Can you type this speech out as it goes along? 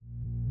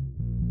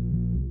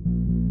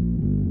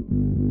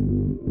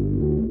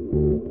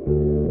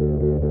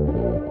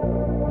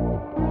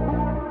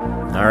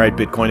All right,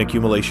 Bitcoin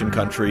accumulation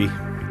country,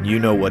 you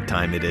know what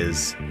time it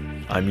is.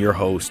 I'm your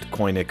host,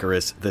 Coin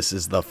Icarus. This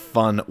is the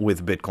Fun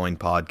with Bitcoin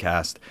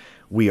podcast.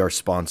 We are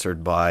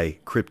sponsored by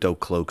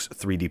CryptoCloaks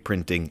 3D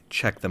Printing.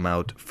 Check them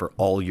out for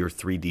all your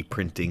 3D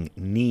printing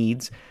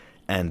needs.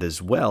 And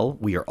as well,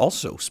 we are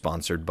also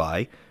sponsored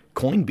by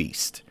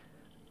CoinBeast.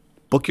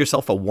 Book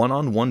yourself a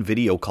one-on-one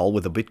video call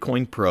with a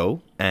Bitcoin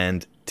pro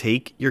and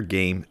take your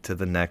game to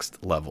the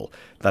next level.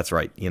 That's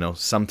right.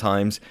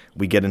 Sometimes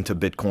we get into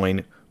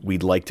Bitcoin.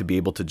 We'd like to be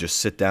able to just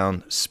sit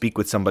down, speak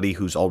with somebody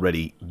who's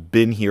already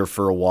been here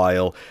for a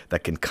while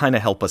that can kind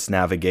of help us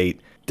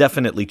navigate.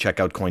 Definitely check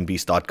out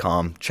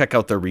coinbeast.com. Check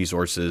out their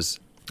resources.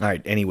 All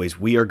right. Anyways,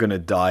 we are going to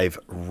dive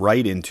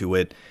right into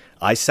it.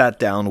 I sat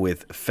down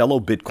with fellow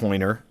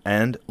Bitcoiner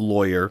and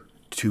lawyer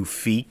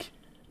Tawfiq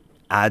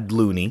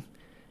Adlouni,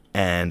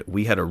 and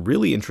we had a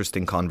really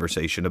interesting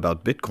conversation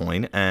about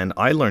Bitcoin, and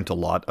I learned a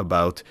lot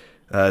about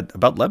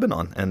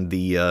Lebanon and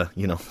the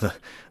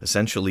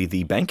essentially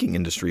the banking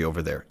industry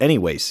over there.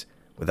 Anyways,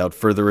 without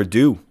further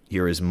ado,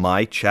 here is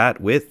my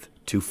chat with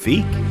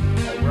Tawfiq.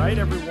 All right,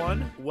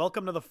 everyone.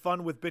 Welcome to the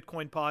Fun with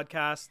Bitcoin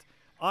podcast.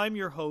 I'm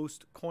your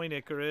host, Coin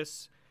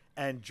Icarus,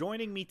 and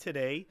joining me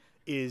today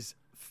is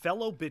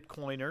fellow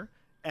Bitcoiner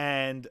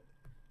and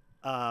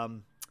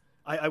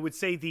I would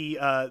say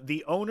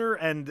the owner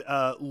and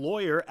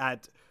lawyer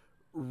at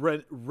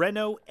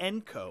Renault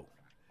 & Co.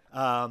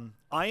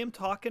 I am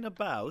talking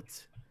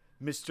about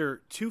Mr.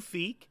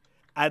 Tawfiq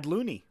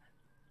Adlouni.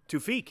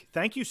 Tawfiq,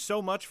 thank you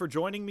so much for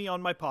joining me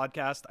on my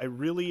podcast. I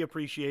really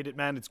appreciate it,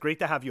 man. It's great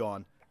to have you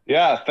on.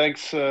 Yeah,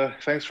 thanks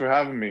for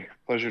having me.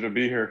 Pleasure to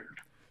be here.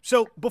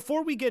 So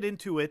before we get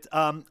into it,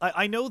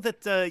 I know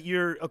that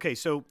you're okay.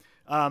 So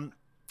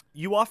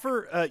you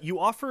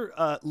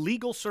offer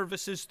legal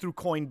services through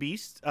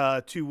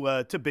CoinBeast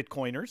to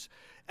Bitcoiners.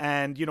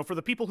 And for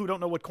the people who don't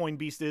know what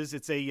CoinBeast is,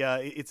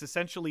 it's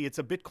essentially a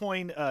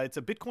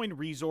Bitcoin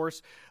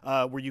resource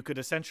where you could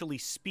essentially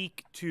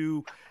speak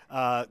to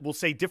we'll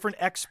say different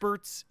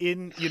experts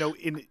in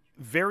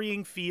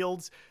varying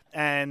fields,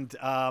 and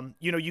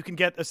you can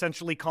get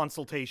essentially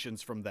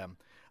consultations from them.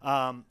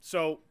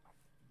 So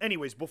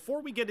anyways,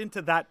 before we get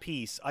into that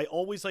piece, I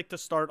always like to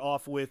start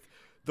off with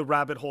the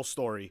rabbit hole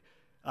story.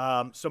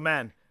 So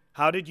man,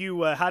 how did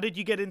you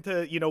get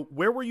into,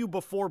 where were you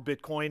before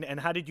Bitcoin, and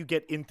how did you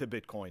get into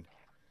Bitcoin?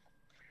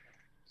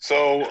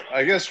 So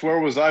I guess where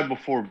was I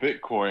before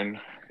Bitcoin?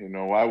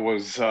 I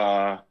was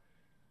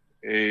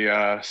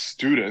a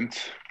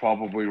student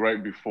probably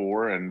right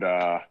before, and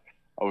I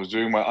was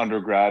doing my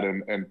undergrad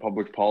in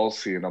public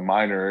policy and a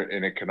minor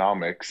in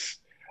economics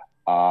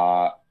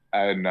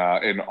and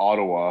in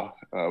Ottawa,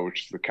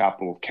 which is the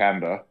capital of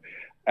Canada.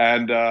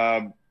 And,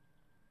 I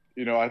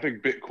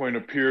think Bitcoin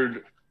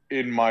appeared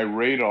in my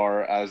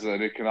radar as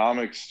an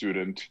economics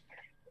student,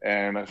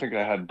 and I think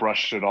I had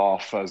brushed it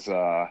off as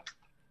a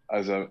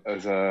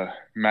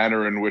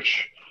manner in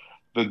which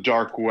the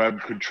dark web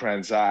could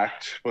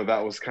transact. But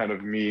that was kind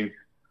of me,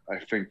 I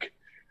think,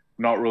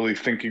 not really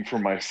thinking for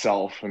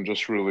myself and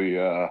just really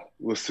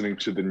listening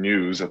to the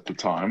news at the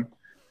time.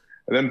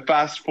 And then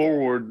fast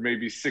forward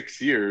maybe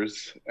 6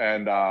 years,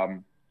 and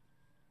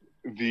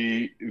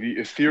the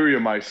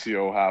Ethereum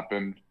ICO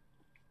happened,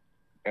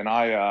 and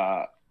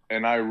I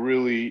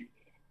really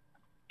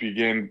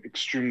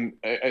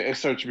I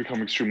started to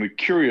become extremely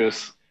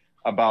curious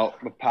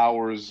about the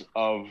powers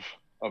of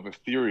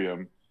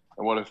Ethereum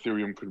and what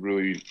Ethereum could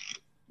really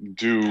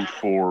do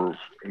for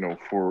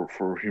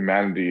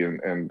humanity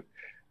and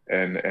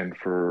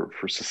for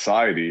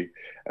society.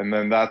 And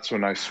then that's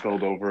when I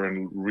spilled over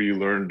and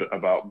relearned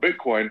about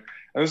Bitcoin.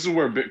 And this is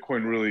where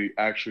Bitcoin really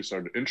actually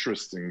started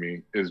interesting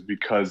me, is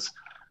because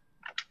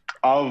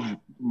of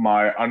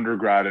my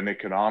undergrad in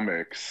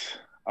economics.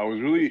 I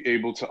was really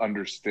able to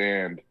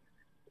understand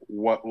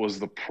what was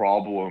the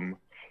problem.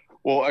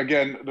 Well,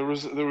 again, there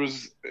was in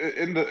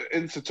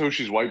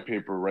Satoshi's white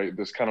paper, right?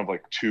 There's kind of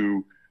like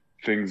two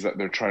things that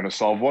they're trying to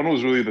solve. One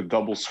was really the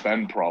double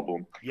spend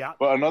problem. Yeah.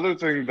 But another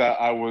thing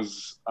that I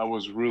was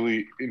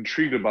really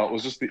intrigued about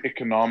was just the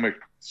economic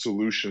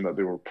solution that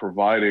they were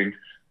providing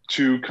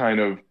to kind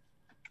of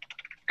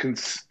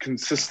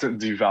consistent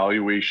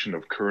devaluation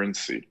of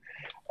currency.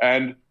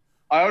 And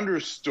I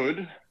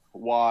understood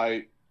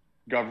why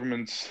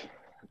governments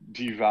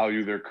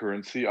devalue their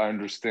currency. I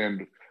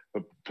understand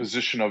the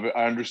position of it.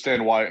 I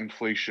understand why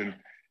inflation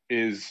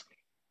is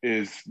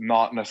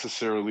not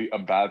necessarily a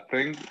bad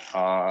thing.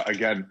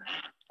 Again,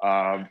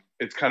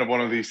 it's kind of one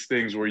of these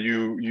things where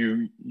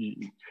you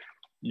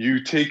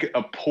take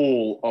a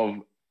poll of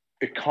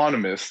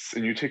economists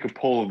and you take a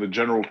poll of the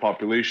general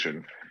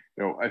population.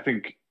 I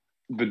think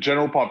the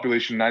general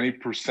population,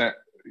 90%,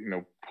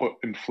 put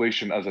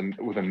inflation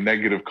with a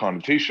negative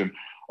connotation.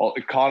 All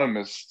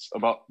economists,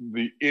 about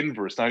the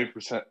inverse,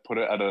 90%, put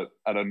it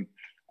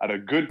at a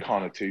good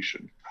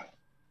connotation.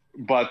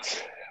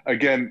 But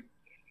again,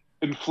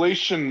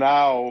 inflation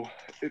now,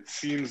 it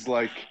seems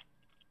like,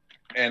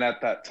 and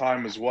at that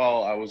time as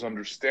well, I was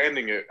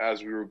understanding it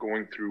as we were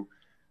going through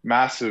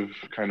massive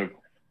kind of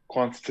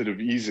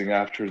quantitative easing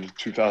after the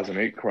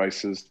 2008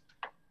 crisis.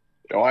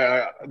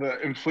 The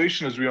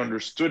inflation as we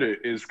understood it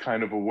is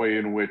kind of a way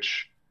in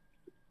which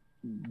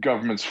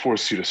governments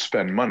force you to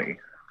spend money,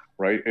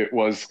 right? It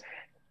was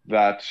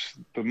that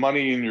the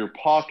money in your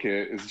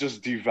pocket is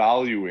just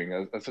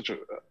devaluing at such a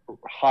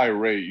high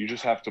rate. You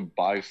just have to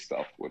buy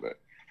stuff with it.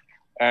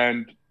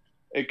 And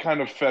it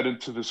kind of fed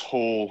into this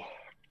whole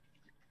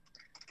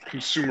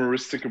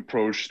consumeristic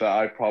approach that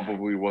I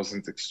probably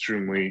wasn't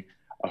extremely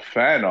a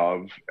fan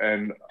of.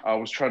 And I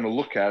was trying to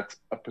look at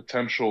a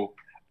potential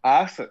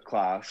asset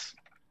class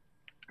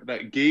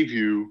that gave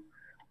you,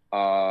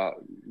 a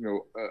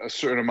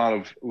certain amount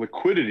of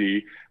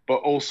liquidity, but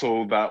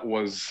also that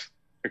was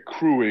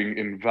accruing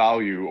in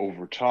value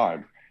over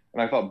time.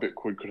 And I thought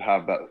Bitcoin could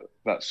have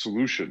that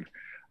solution.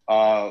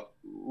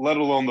 Let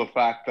alone the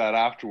fact that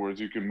afterwards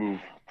you can move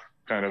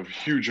kind of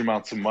huge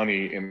amounts of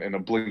money in a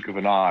blink of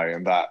an eye.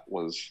 And that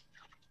was,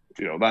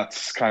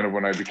 that's kind of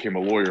when I became a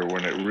lawyer,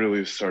 when it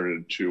really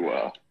started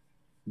to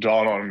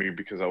dawn on me,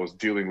 because I was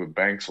dealing with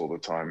banks all the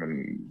time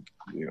and,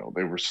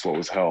 they were slow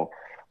as hell.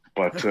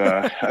 But and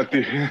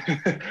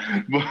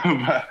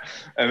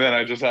then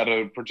I just had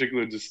a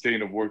particular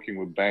disdain of working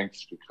with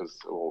banks because,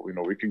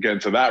 we can get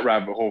into that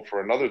rabbit hole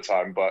for another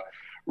time. But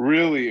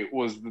really, it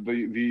was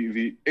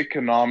the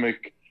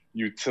economic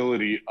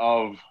utility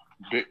of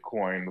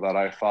Bitcoin that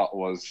I thought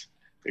was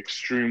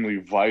extremely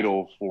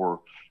vital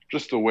for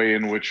just the way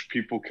in which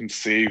people can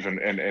save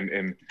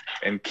and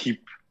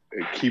keep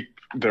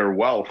their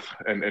wealth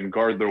and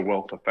guard their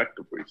wealth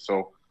effectively.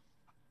 So.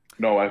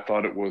 No, I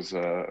thought it was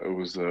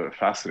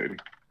fascinating.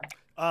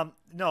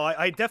 No,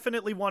 I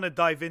definitely want to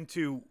dive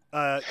into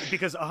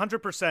because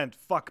 100%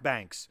 fuck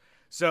banks.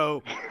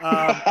 So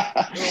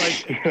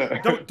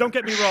don't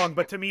get me wrong,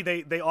 but to me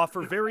they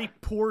offer very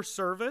poor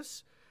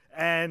service,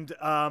 and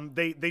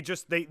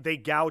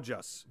they gouge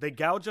us. They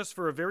gouge us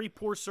for a very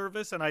poor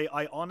service, and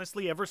I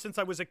honestly, ever since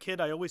I was a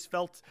kid, I always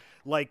felt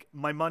like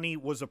my money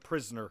was a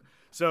prisoner.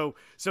 So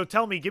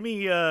tell me, give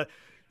me.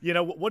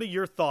 What are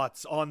your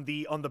thoughts on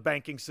the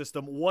banking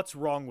system? What's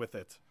wrong with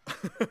it?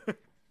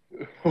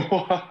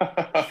 Well,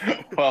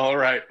 all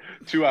right.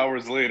 2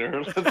 hours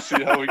later, let's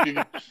see how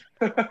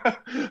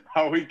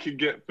we can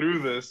get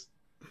through this.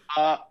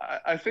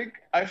 I think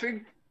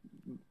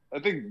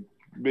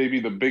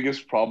maybe the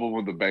biggest problem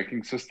with the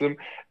banking system,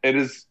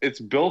 it's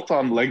built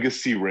on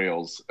legacy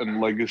rails and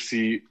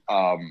legacy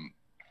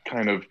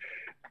kind of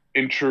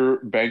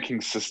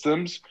interbanking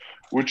systems,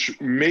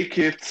 which make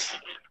it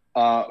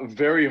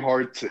very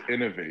hard to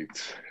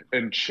innovate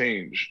and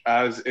change,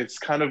 as it's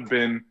kind of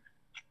been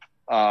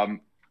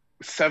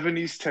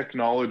 70s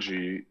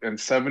technology and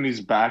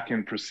 70s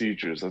back-end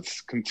procedures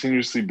that's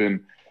continuously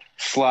been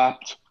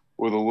slapped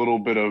with a little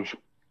bit of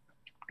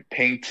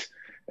paint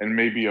and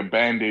maybe a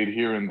Band-Aid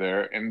here and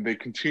there, and they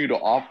continue to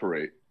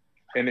operate.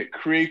 And it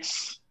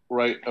creates,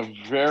 a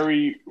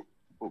very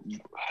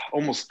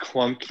almost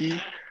clunky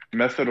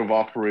method of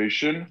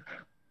operation.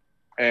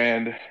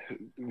 And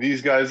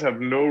these guys have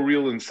no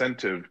real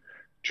incentive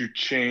to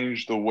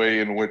change the way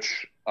in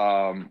which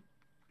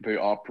they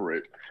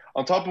operate.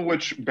 On top of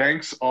which,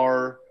 banks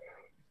are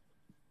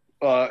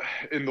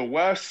in the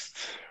West,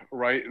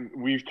 right?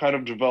 We've kind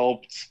of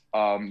developed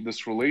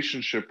this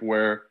relationship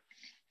where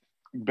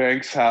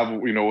banks have,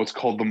 what's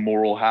called the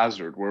moral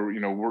hazard, where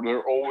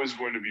they're always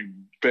going to be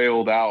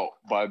bailed out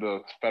by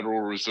the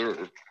Federal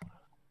Reserve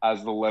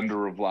as the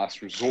lender of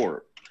last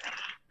resort,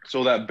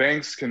 so that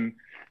banks can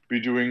be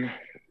doing,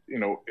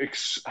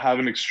 have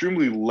an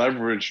extremely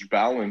leveraged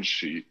balance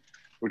sheet,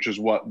 which is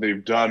what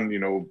they've done,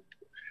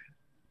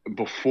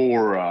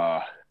 before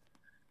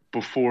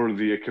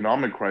the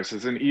economic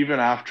crisis, and even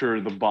after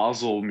the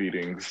Basel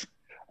meetings.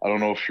 I don't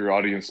know if your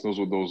audience knows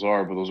what those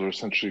are, but those are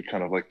essentially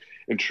kind of like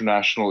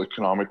international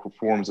economic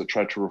reforms that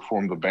try to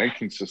reform the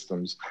banking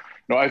systems.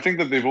 No, I think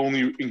that they've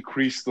only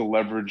increased the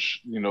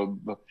leverage,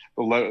 the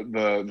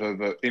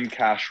in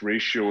cash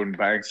ratio in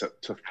banks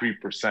to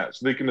 3%.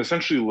 So they can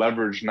essentially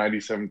leverage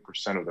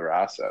 97% of their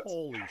assets.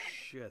 Holy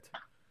shit!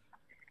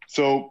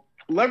 So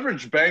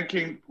leverage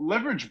banking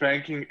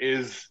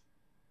is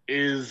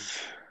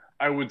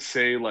I would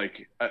say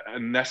like a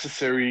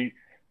necessary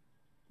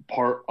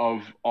part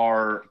of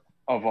our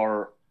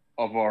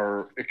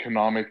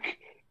economic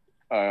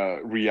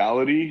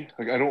reality.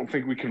 Like, I don't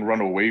think we can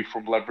run away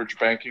from leverage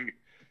banking.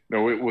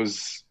 No,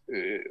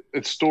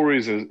 its story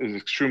is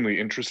extremely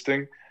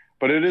interesting,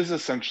 but it is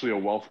essentially a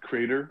wealth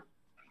creator.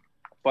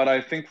 But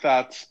I think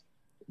that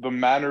the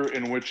manner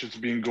in which it's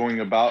being going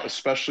about,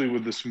 especially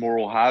with this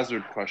moral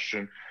hazard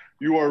question,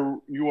 you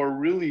are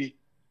really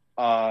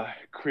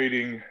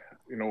creating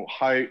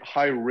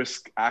high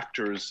risk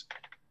actors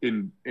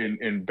in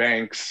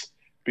banks,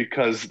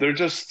 because they're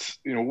just,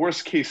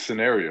 worst case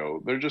scenario,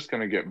 they're just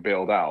going to get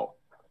bailed out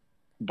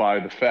by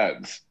the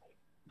feds,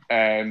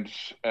 and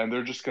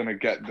they're just going to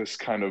get this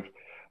kind of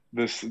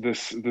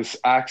this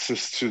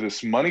access to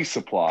this money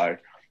supply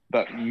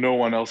that no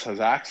one else has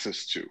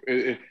access to.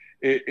 It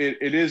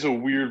is a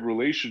weird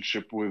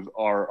relationship with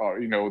our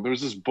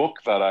there's this book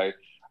that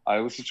I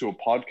listened to a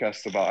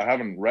podcast about. I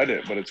haven't read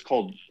it, but it's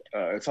called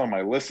it's on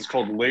my list. It's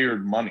called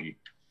Layered Money.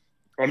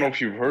 I don't know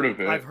if you've heard of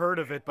it. I've heard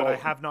of it, but I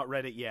have not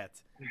read it yet.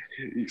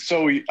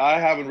 So I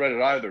haven't read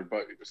it either,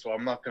 but so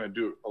I'm not going to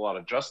do a lot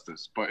of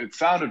justice. But it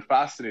sounded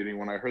fascinating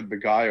when I heard the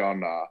guy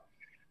on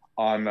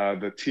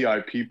the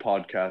TIP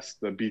podcast,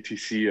 the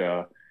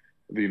BTC,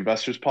 the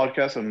Investors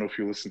podcast. I don't know if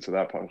you listen to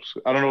that podcast.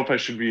 I don't know if I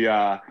should be,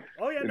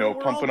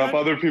 pumping up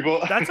other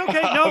people. That's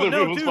okay. No,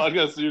 people's dude.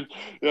 Podcasts.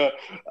 Yeah.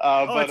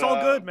 But, it's all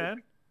good,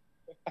 man.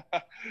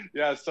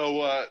 Yeah.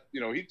 So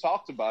he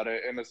talked about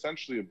it, and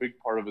essentially a big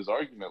part of his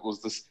argument was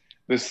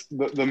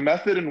the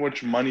method in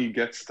which money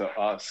gets to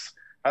us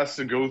has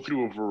to go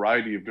through a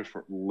variety of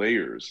different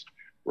layers,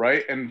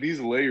 right? And these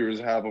layers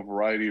have a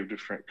variety of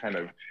different kind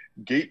of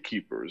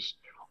gatekeepers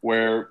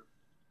where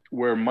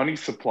money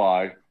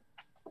supply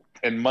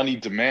and money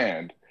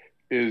demand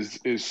is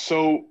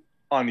so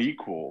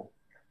unequal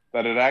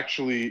that it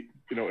actually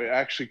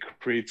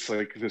creates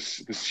like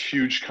this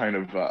huge kind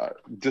of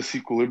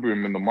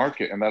disequilibrium in the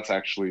market, and that's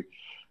actually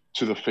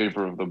to the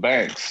favor of the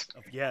banks.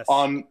 Yes.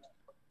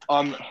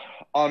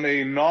 On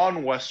a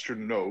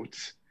non-Western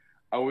note,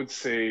 I would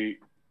say,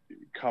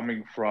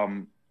 coming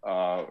from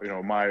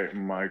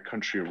my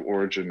country of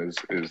origin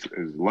is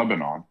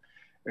Lebanon,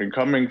 and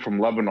coming from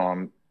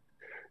Lebanon,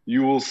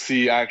 you will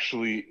see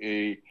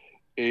actually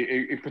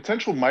a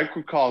potential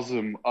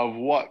microcosm of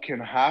what can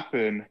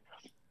happen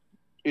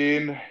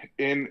in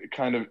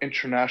kind of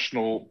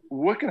international,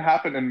 what can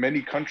happen in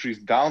many countries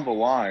down the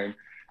line,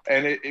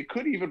 and it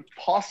could even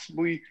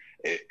possibly.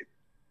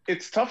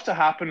 It's tough to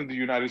happen in the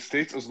United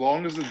States as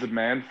long as the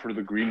demand for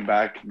the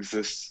greenback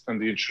exists on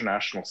the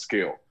international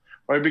scale,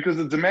 right? Because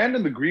the demand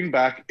in the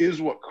greenback is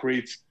what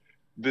creates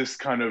this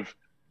kind of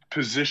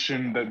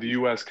position that the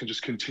U.S. can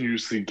just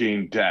continuously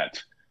gain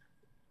debt,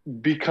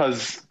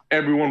 because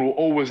everyone will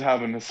always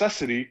have a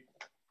necessity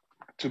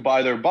to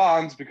buy their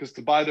bonds, because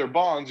to buy their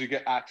bonds, you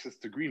get access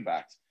to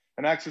greenbacks.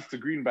 And access to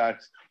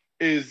greenbacks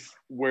is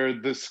where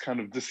this kind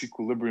of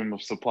disequilibrium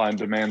of supply and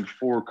demand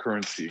for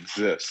currency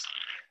exists.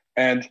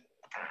 And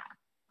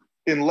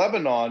in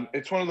Lebanon,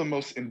 it's one of the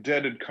most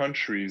indebted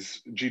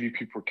countries,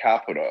 GDP per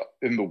capita,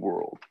 in the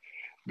world.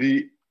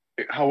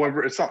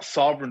 However, it's not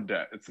sovereign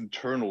debt, it's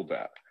internal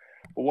debt.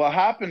 But what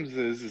happens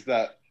is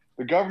that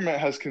the government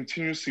has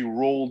continuously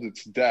rolled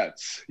its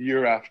debts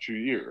year after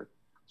year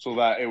so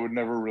that it would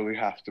never really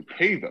have to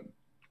pay them.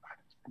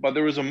 But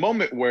there was a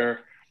moment where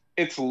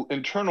its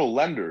internal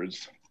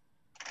lenders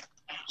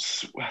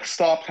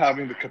stopped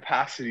having the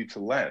capacity to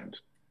lend.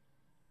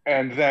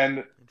 And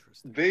then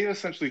they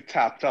essentially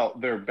tapped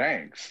out their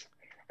banks.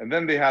 And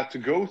then they had to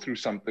go through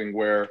something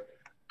where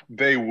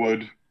they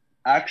would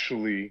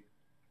actually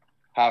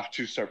have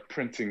to start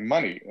printing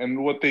money.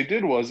 And what they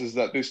did is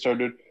that they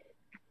started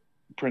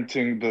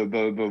printing the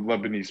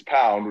Lebanese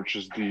pound, which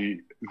is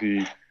the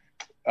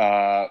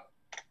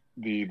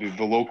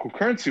local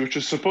currency, which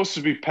is supposed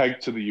to be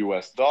pegged to the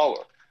US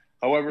dollar.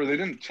 However, they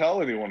didn't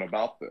tell anyone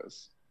about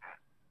this.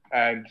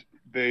 And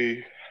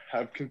they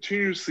have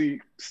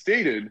continuously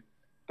stated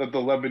that the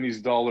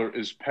Lebanese dollar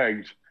is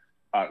pegged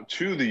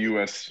to the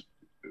US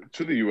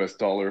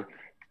dollar.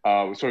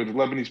 The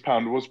Lebanese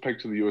pound was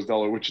pegged to the US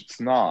dollar, which it's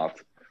not.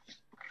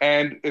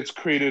 And it's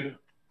created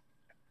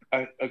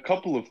a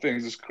couple of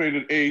things. It's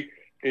created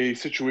a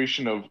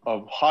situation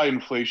of high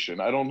inflation.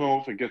 I don't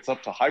know if it gets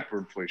up to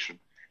hyperinflation,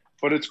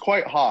 but it's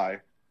quite high.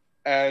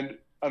 And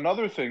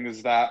another thing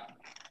is that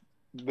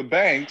the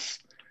banks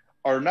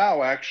are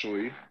now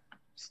actually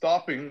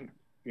stopping,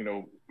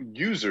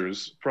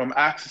 users from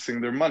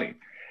accessing their money.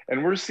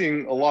 And we're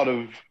seeing a lot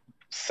of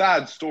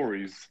sad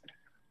stories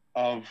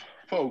of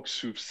folks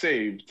who've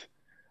saved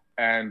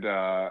and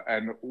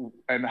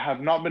have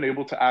not been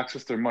able to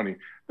access their money.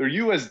 Their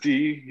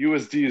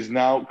USD is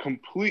now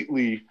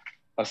completely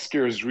a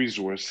scarce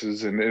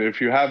resources, and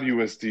if you have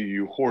USD,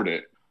 you hoard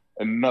it,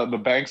 and the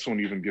banks won't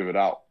even give it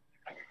out.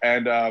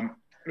 And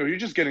you're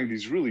just getting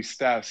these really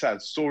sad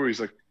stories.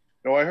 Like,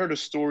 I heard a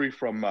story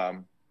from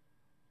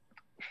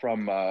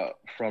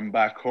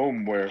back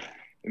home where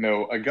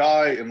a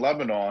guy in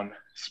Lebanon,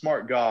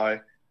 smart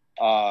guy,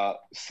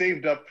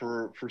 saved up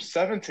for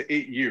 7 to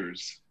 8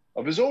 years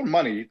of his own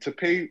money to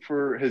pay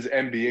for his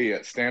MBA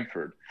at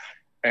Stanford.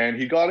 And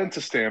he got into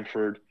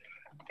Stanford,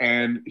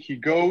 and he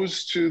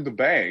goes to the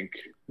bank,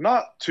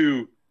 not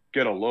to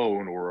get a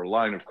loan or a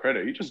line of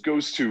credit. He just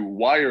goes to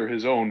wire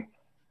his own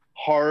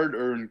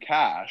hard-earned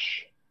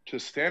cash to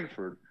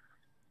Stanford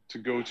to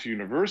go to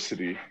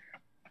university.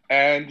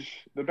 And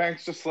the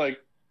bank's just like,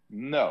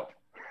 no.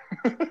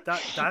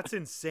 That's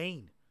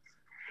insane.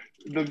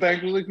 The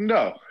bank was like,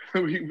 no,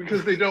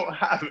 because they don't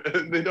have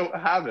it. They don't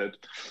have it.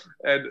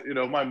 And,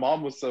 my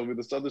mom was telling me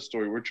this other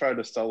story. We're trying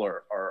to sell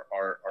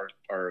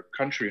our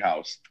country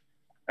house,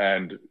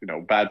 and,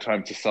 bad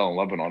time to sell in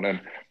Lebanon.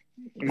 And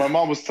my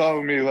mom was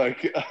telling me the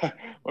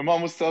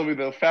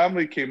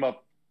family came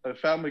up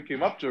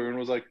to her and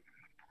was like,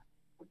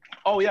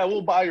 oh yeah,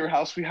 we'll buy your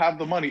house. We have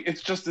the money.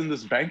 It's just in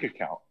this bank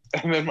account.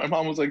 And then my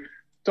mom was like,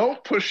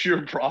 don't push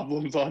your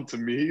problems onto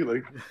me.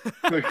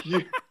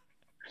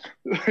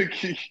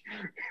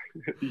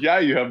 Yeah,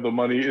 you have the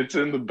money. It's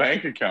in the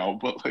bank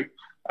account, but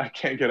I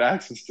can't get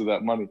access to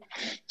that money.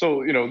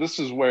 So, this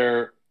is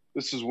where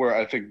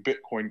I think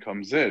Bitcoin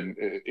comes in.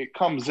 It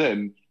comes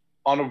in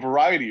on a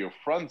variety of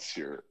fronts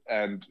here,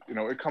 and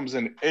it comes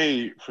in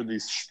for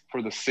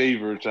the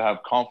saver to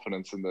have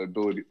confidence in their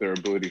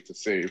ability to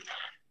save.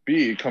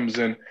 B, it comes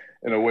in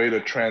a way to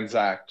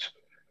transact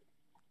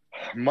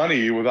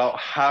money without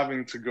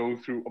having to go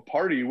through a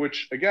party,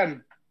 which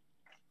again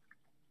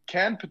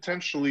can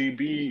potentially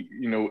be,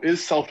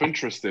 is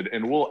self-interested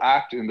and will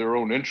act in their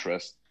own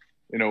interest,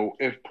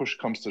 if push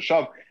comes to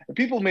shove. And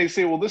people may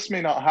say, well, this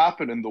may not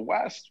happen in the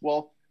West.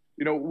 Well,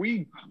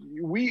 we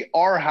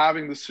are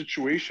having the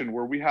situation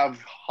where we have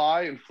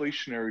high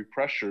inflationary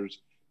pressures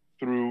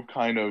through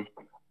kind of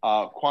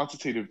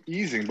quantitative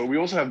easing, but we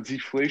also have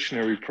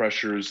deflationary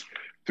pressures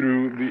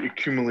through the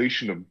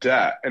accumulation of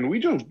debt. And we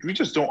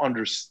just don't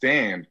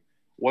understand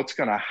what's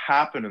going to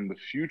happen in the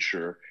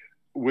future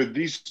with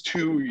these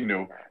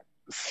two,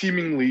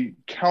 seemingly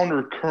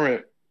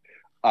counter-current,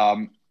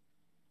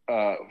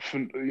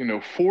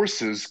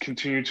 forces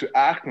continue to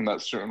act in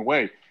that certain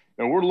way.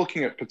 And we're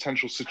looking at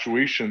potential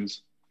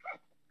situations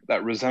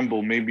that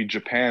resemble maybe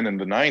Japan in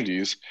the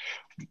 90s,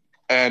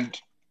 and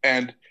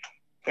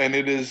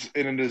it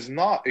is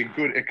not a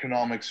good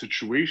economic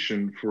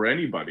situation for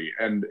anybody.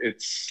 And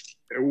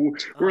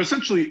we're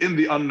essentially in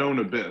the unknown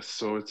abyss.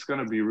 So it's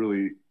going to be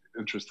really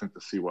interesting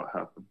to see what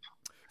happens.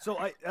 So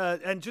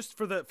and just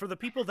for the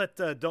people that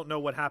don't know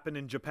what happened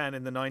in Japan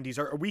in the 90s,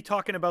 are we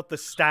talking about the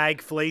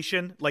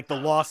stagflation, like the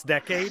lost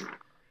decade?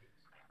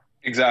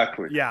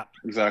 Exactly. Yeah.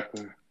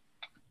 Exactly.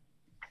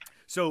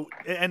 So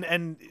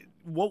and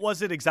what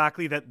was it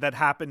exactly that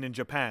happened in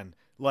Japan?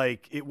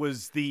 Like it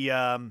was the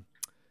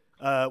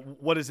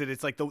what is it?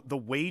 It's like the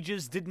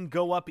wages didn't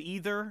go up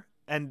either,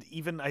 and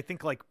even I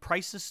think like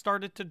prices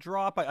started to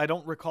drop. I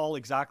don't recall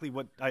exactly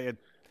what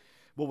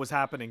was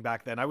happening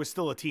back then. I was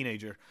still a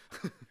teenager.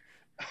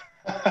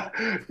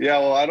 Yeah,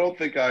 well, I don't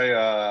think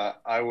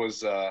I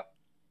was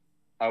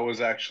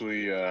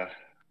actually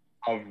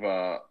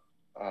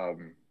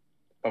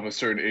of a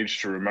certain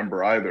age to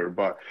remember either,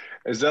 but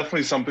it's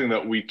definitely something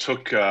that we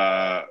took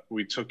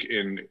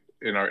in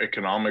our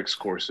economics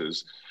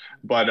courses.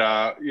 But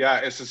yeah,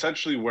 it's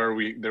essentially where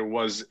there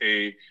was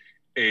a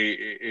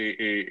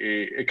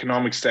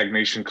economic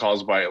stagnation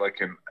caused by like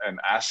an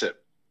asset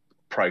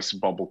price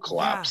bubble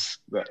collapse,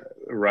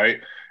 right?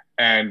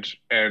 And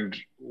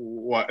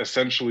what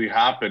essentially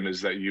happened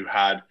is that you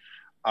had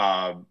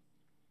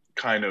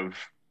kind of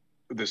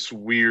this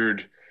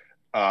weird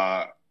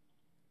kind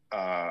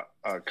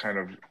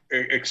of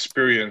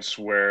experience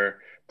where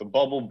the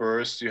bubble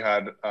burst. You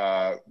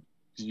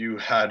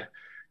had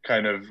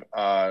kind of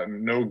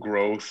no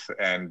growth,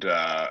 and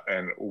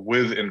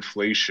with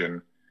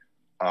inflation,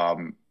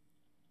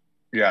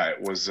 yeah,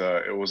 it was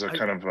a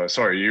kind of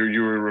sorry,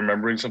 you were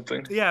remembering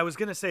something? Yeah, I was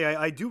gonna say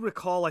I do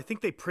recall. I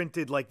think they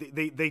printed like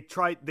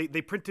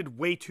they printed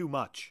way too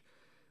much.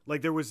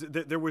 Like there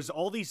was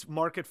all these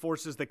market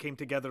forces that came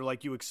together,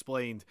 like you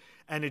explained,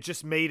 and it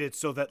just made it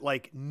so that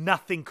like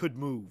nothing could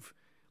move.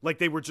 Like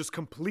they were just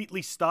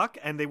completely stuck,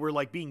 and they were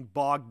like being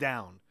bogged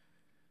down.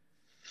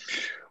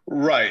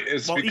 Right.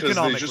 It's because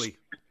economically.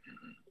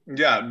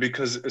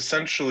 Because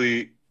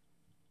essentially,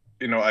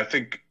 I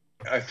think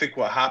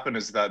what happened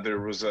is that there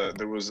was a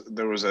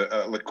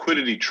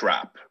liquidity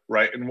trap,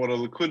 right? And what a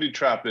liquidity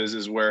trap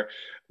is where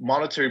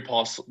monetary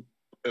policy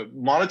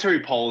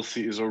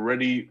is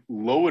already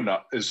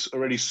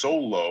already so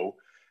low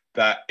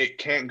that it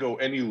can't go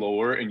any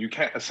lower, and you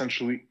can't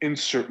essentially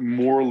insert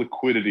more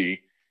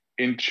liquidity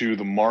into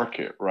the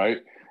market,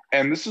 right?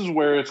 And this is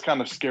where it's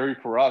kind of scary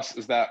for us,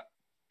 is that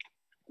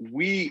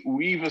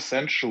we've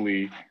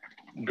essentially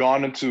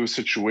gone into a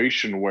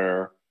situation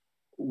where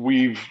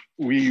we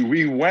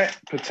went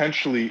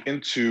potentially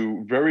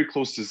into very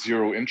close to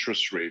zero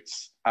interest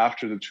rates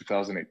after the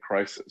 2008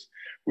 crisis.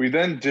 We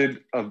then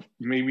did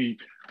maybe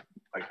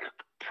like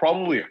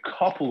probably a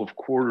couple of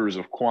quarters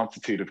of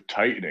quantitative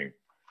tightening,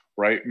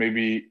 right?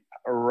 Maybe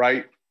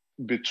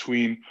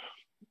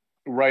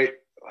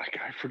like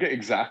I forget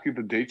exactly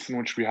the dates in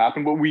which we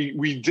happened, but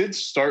we did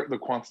start the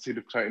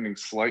quantitative tightening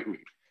slightly.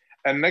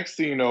 And next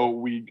thing you know,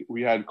 we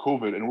had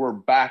COVID, and we're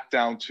back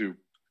down to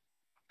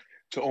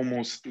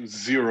almost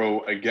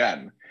zero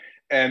again.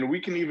 And we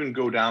can even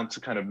go down to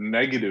kind of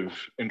negative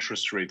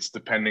interest rates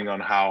depending on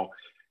how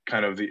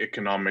kind of the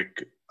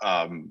economic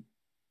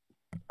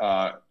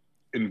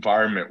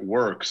environment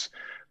works.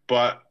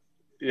 But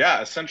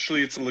yeah,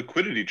 essentially it's a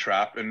liquidity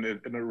trap, and a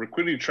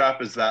liquidity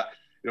trap is that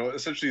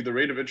essentially the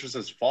rate of interest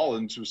has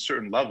fallen to a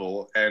certain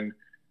level, and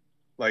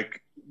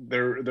like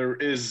there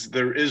is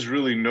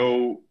really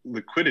no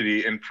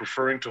liquidity, and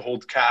preferring to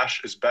hold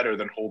cash is better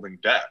than holding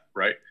debt,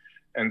 right?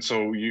 And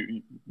so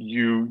you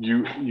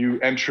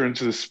enter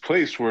into this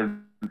place where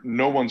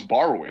no one's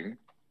borrowing,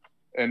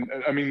 and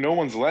I mean no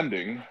one's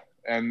lending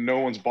and no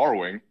one's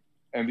borrowing,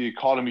 and the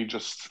economy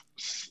just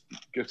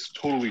gets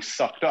totally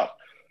sucked up.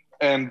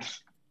 And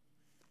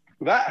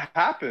that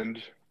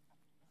happened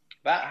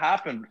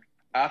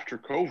after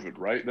COVID,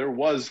 right? There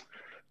was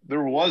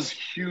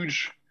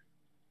huge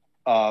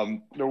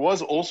there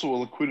was also a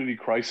liquidity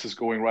crisis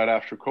going right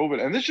after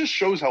COVID, and this just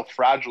shows how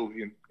fragile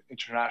the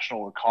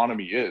international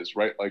economy is,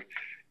 right? Like,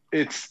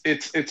 it's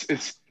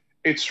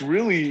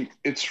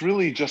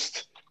really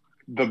just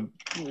the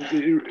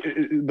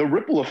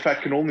ripple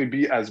effect can only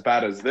be as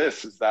bad as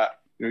this. Is that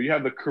you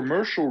have the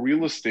commercial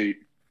real estate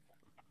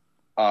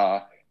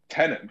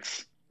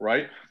tenants,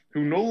 right,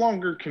 who no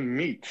longer can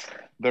meet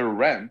their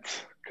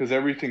rent because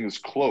everything is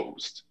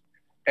closed,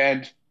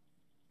 and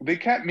they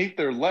can't meet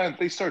their rent.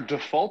 They start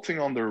defaulting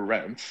on their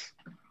rents,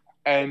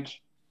 and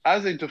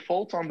as they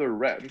default on their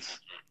rents,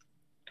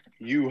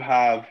 you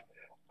have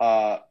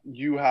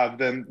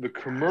then the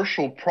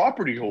commercial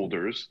property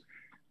holders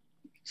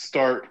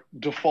start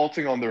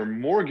defaulting on their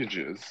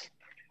mortgages,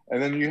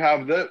 and then you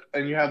have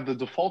the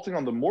defaulting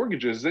on the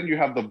mortgages. Then you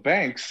have the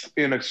banks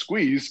in a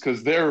squeeze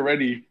because they're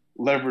already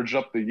leveraged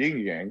up the yin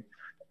yang,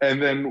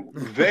 and then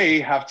they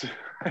have to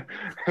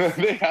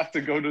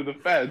go to the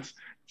feds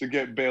to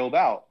get bailed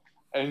out.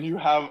 And you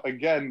have,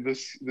 again,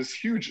 this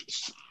huge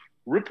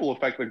ripple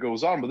effect that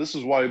goes on. But this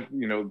is why,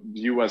 the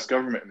U.S.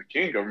 government and the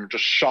Canadian government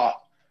just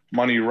shot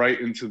money right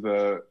into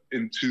the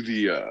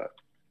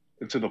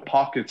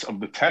pockets of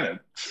the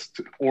tenants,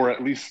 or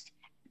at least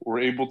were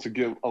able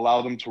to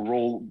allow them to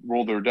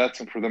roll their debts,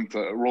 and for them to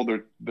roll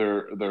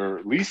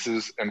their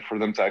leases, and for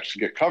them to actually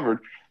get covered.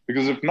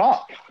 Because if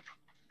not,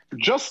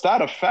 just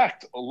that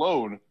effect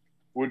alone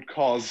would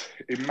cause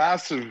a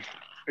massive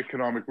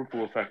economic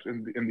ripple effect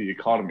in the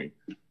economy.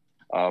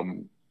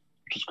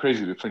 Which is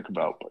crazy to think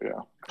about, but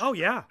yeah. Oh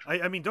yeah,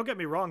 I mean, don't get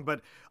me wrong,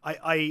 but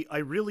I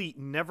really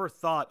never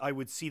thought I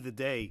would see the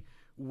day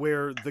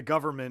where the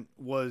government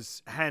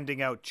was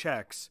handing out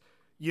checks.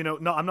 No,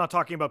 I'm not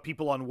talking about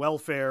people on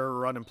welfare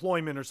or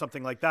unemployment or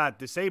something like that,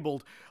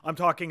 disabled. I'm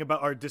talking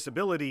about our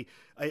disability.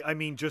 I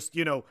mean, just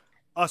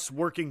us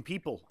working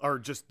people are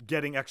just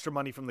getting extra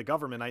money from the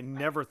government. I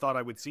never thought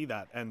I would see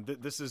that, and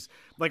this is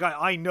like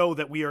I know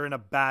that we are in a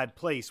bad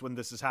place when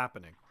this is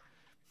happening.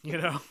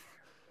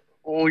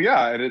 Well,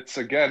 yeah, and it's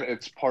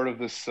part of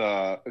this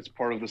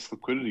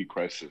liquidity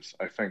crisis,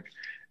 I think,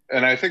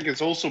 and I think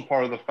it's also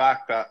part of the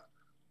fact that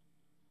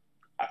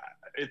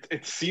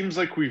it seems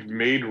like we've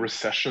made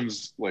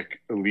recessions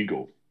like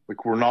illegal.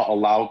 Like, we're not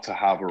allowed to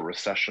have a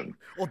recession.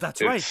 Well,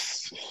 that's right.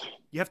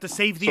 You have to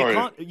save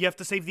the you have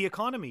to save the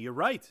economy. You're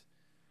right.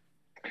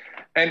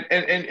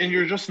 And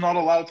you're just not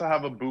allowed to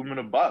have a boom and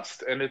a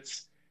bust, and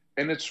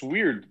it's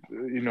weird.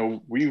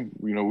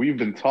 We've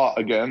been taught,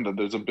 again, that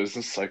there's a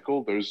business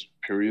cycle. There's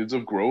periods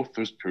of growth,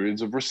 there's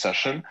periods of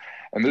recession,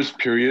 and there's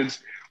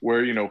periods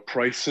where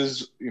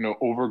prices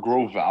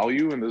overgrow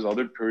value, and there's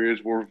other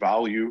periods where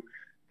value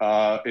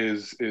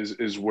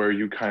is where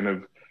you kind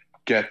of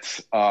get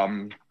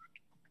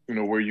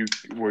where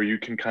you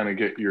can kind of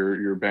get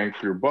your bang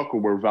for your buck, or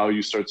where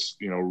value starts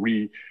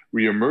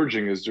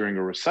re-emerging is during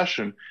a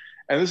recession.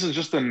 And this is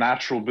just a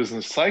natural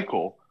business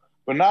cycle.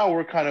 But now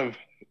we're kind of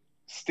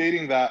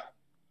stating that,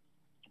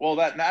 well,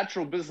 that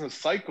natural business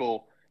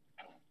cycle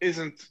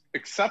isn't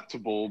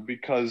acceptable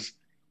because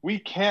we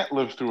can't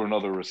live through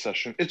another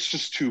recession. It's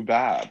just too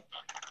bad.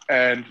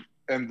 And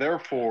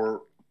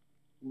therefore,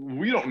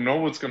 we don't know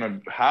what's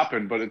going to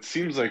happen, but it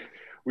seems like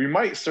we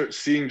might start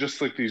seeing just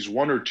like these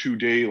 1 or 2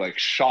 day like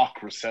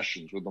shock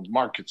recessions where the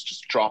markets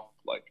just drop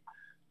like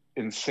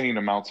insane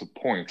amounts of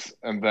points,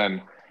 and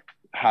then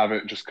have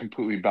it just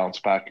completely bounce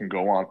back and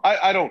go on.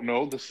 I don't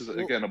know. This is,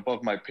 again,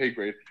 above my pay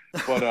grade,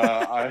 but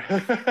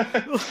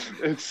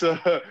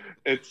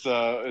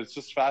it's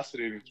just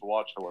fascinating to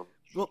watch, however.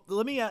 Well,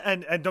 let me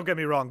and don't get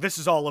me wrong, this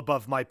is all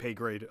above my pay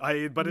grade.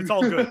 But it's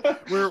all good.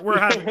 We're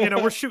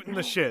having, we're shooting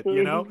the shit,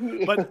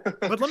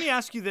 But let me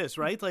ask you this,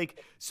 right?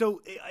 Like,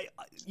 so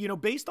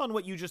based on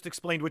what you just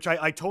explained, which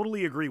I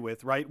totally agree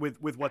with, right?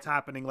 With what's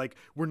happening, like,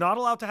 we're not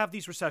allowed to have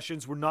these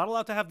recessions, we're not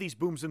allowed to have these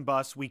booms and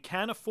busts. We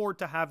can't afford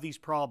to have these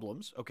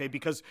problems, okay?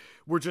 Because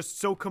we're just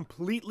so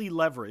completely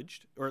leveraged,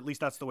 or at least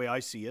that's the way I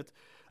see it.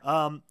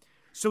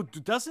 So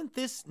doesn't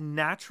this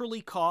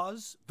naturally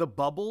cause the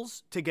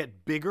bubbles to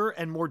get bigger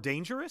and more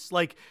dangerous?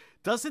 Like,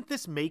 doesn't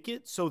this make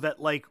it so that,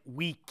 like,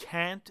 we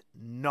can't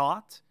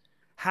not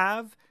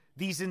have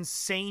these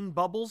insane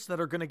bubbles that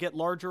are going to get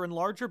larger and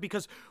larger?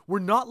 Because we're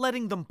not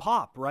letting them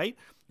pop, right?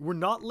 We're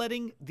not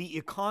letting the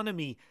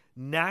economy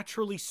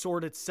naturally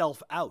sort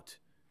itself out.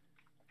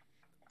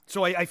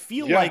 So I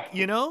feel like,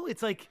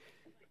 it's like,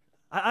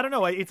 I don't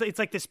know. It's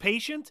like this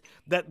patient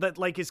that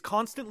like is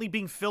constantly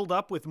being filled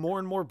up with more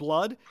and more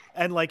blood,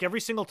 and like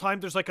every single time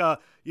there's like a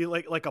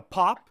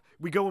pop,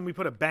 we go and we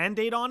put a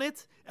Band-Aid on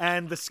it,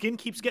 and the skin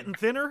keeps getting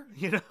thinner.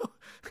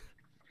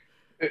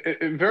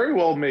 It very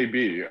well may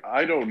be.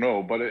 I don't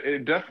know, but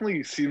it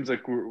definitely seems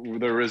like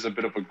there is a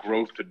bit of a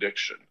growth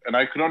addiction, and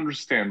I could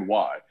understand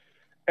why.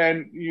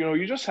 And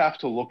you just have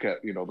to look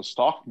at the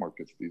stock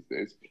markets these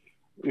days.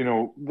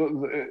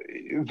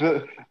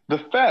 The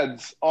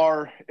Feds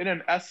are, in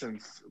an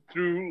essence,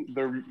 through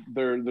they're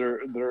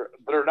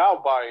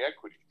now buying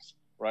equities,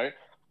 right?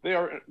 They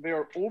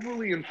are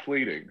overly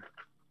inflating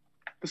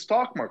the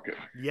stock market.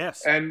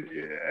 Yes. And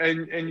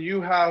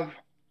you have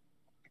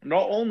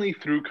not only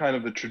through kind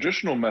of the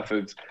traditional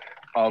methods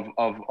of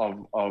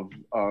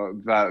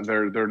that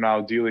they're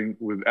now dealing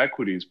with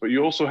equities, but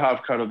you also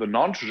have kind of the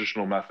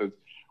non-traditional methods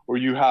where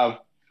you have,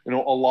 a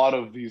lot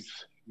of these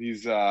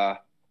the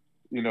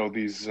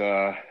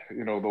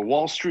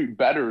Wall Street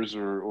bettors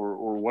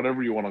or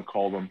whatever you want to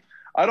call them.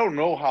 I don't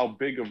know how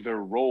big of their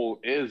role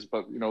is,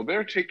 but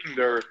they're taking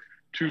their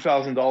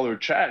 $2,000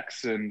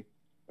 checks and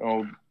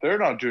they're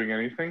not doing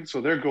anything, so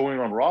they're going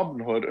on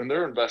Robinhood and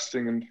they're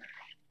investing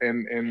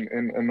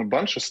in a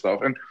bunch of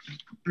stuff. And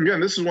again,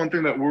 this is one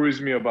thing that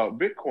worries me about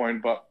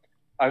Bitcoin, but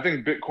I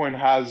think Bitcoin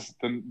has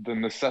the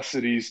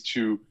necessities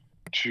to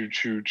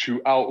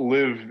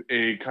outlive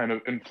a kind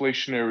of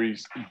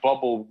inflationary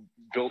bubble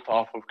built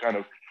off of kind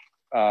of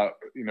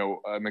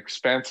an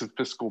expansive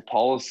fiscal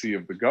policy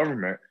of the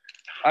government.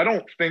 I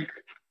don't think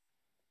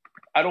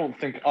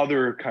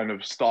other kind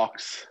of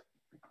stocks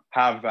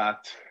have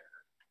that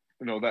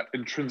that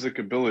intrinsic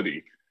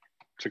ability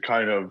to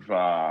kind of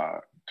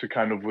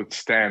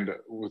withstand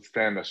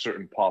a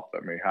certain pop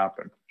that may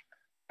happen.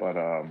 But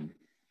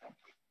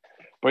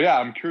yeah,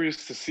 I'm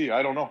curious to see.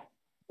 I don't know.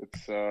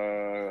 It's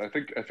I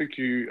think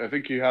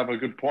you have a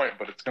good point,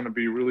 but it's going to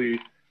be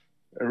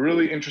a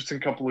really interesting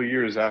couple of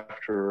years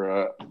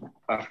after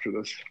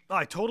this.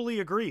 I totally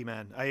agree,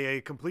 man.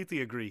 I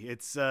completely agree.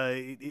 It's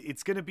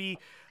going to be.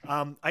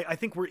 I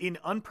think we're in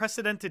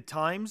unprecedented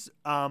times,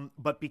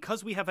 but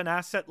because we have an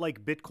asset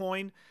like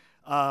Bitcoin,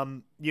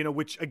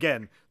 which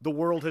again the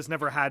world has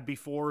never had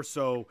before,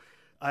 so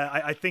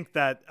I think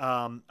that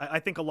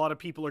I think a lot of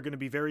people are going to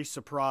be very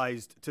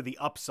surprised to the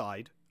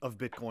upside of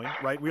Bitcoin.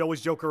 Right? We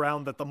always joke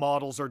around that the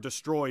models are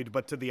destroyed,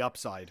 but to the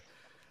upside.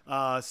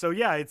 So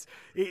yeah,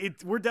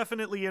 we're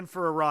definitely in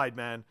for a ride,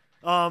 man.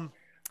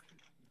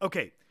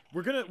 Okay,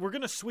 we're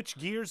gonna switch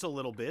gears a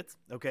little bit.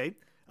 Okay,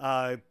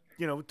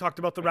 talked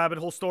about the rabbit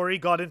hole story,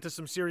 got into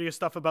some serious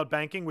stuff about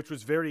banking, which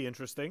was very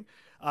interesting.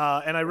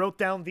 And I wrote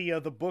down the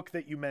book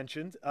that you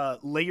mentioned,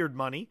 Layered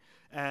Money,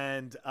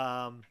 and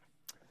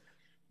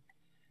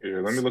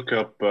here, let me look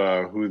up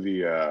who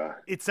the.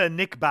 It's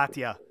Nick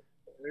Bhatia.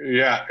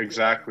 Yeah,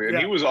 exactly, and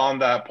he was on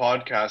that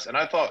podcast, and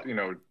I thought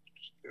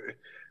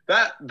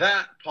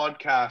that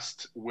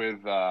podcast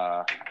with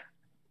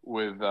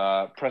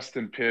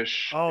Preston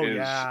Pysh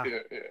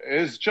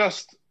is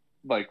just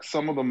like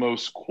some of the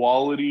most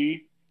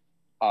quality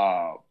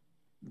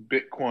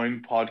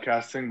Bitcoin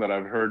podcasting that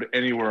I've heard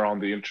anywhere on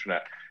the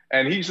internet.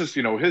 And he's just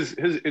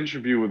his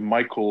interview with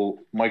Michael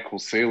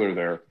Saylor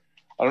there.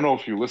 I don't know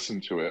if you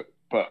listened to it,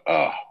 but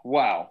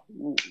wow,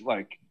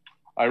 like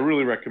I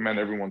really recommend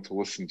everyone to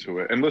listen to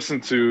it and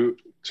listen to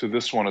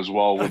this one as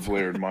well with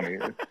Layered Money.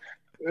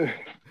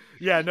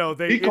 Yeah, no,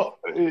 he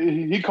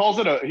calls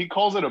it a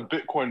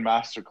Bitcoin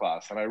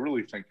masterclass, and I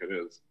really think it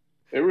is.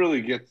 It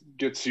really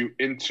gets you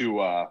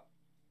into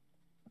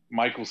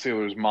Michael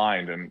Saylor's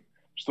mind, and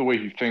just the way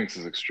he thinks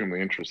is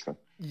extremely interesting.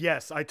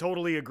 Yes, I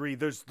totally agree.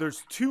 There's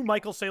two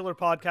Michael Saylor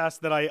podcasts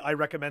that I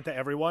recommend to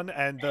everyone,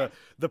 and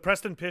the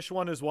Preston Pysh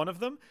one is one of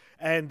them,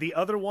 and the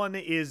other one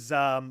is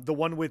the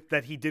one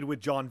that he did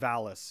with John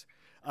Vallis,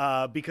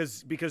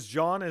 because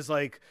John is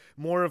like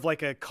more of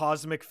like a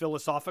cosmic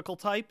philosophical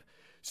type.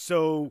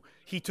 So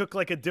he took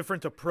like a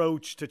different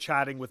approach to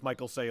chatting with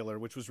Michael Saylor,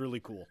 which was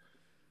really cool.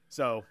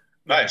 So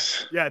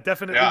nice. Yeah,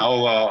 definitely. Yeah,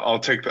 I'll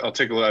take a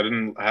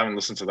look. I haven't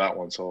listened to that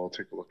one, so I'll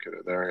take a look at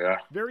it there. Yeah.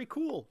 Very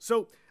cool.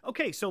 So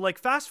okay, so like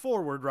fast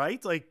forward,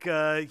 right? Like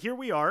here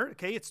we are.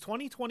 Okay, it's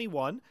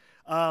 2021.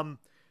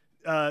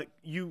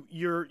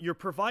 You're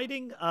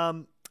providing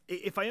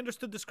if I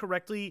understood this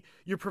correctly,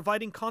 you're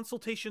providing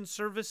consultation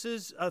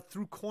services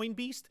through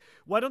CoinBeast.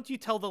 Why don't you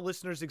tell the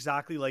listeners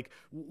exactly, like,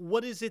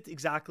 what is it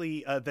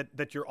exactly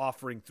that you're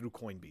offering through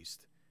CoinBeast?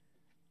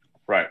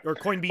 Right. Or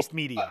CoinBeast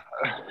Media.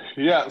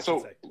 Yeah,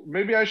 so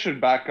maybe I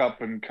should back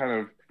up and kind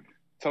of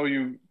tell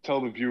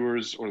the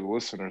viewers or the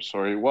listeners,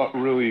 sorry, what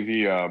really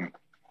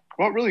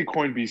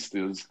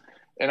CoinBeast is.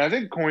 And I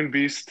think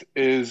CoinBeast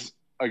is,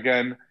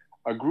 again,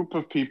 a group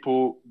of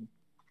people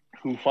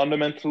who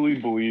fundamentally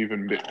believe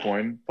in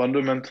Bitcoin,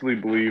 fundamentally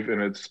believe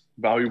in its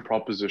value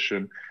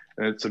proposition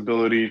and its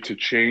ability to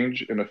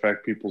change and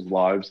affect people's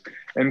lives.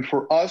 And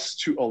for us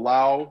to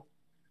allow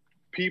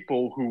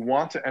people who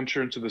want to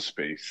enter into the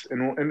space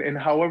in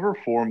however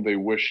form they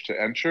wish to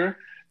enter,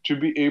 to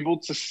be able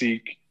to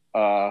seek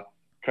kind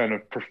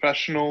of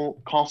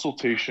professional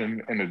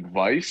consultation and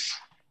advice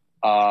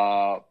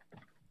that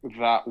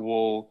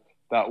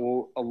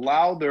will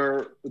allow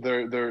their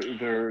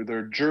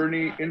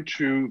journey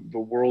into the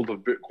world of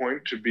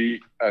Bitcoin to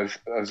be as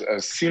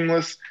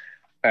seamless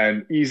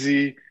and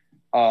easy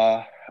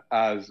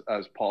as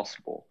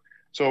possible.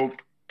 So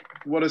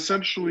what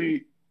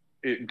essentially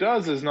it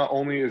does is not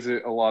only is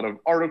it a lot of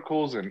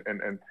articles and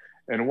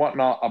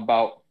whatnot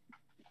about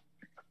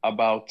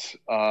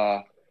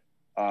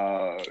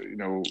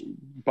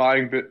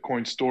buying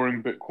Bitcoin,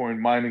 storing Bitcoin,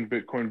 mining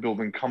Bitcoin,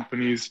 building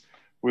companies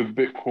with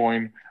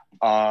Bitcoin,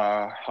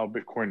 how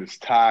Bitcoin is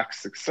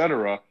taxed,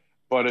 etc.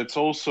 But it's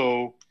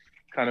also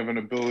kind of an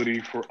ability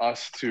for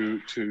us to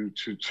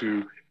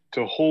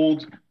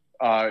hold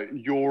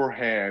your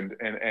hand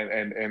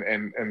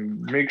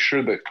and make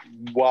sure that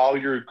while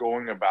you're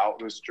going about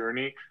this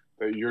journey,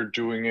 that you're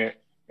doing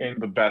it in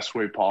the best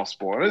way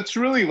possible. And it's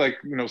really like,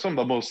 some of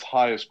the most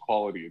highest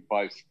quality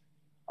advice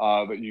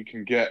that you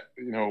can get,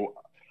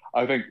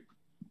 I think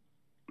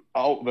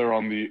out there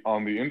on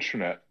the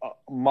internet.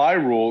 My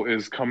role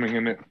is coming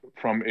in it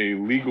from a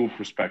legal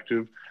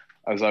perspective,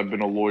 as I've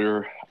been a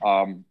lawyer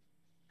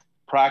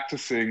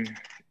practicing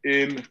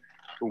in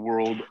the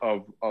world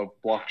of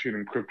blockchain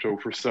and crypto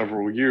for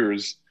several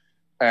years,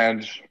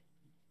 and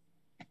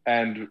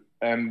I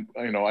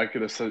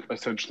could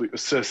essentially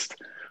assist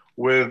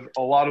with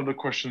a lot of the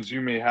questions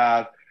you may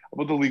have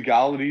about the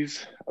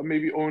legalities of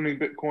maybe owning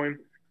Bitcoin,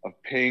 of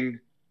paying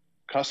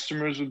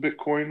customers with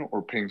Bitcoin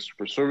or paying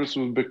for services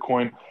with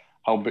Bitcoin,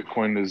 how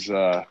Bitcoin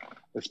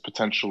is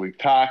potentially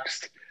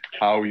taxed,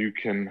 how you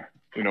can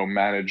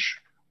manage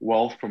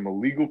wealth from a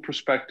legal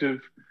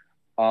perspective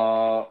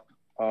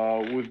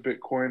with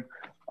Bitcoin.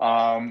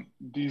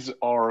 These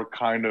are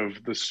kind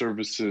of the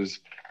services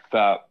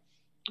that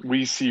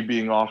we see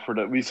being offered,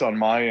 at least on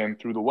my end,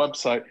 through the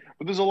website.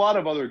 But there's a lot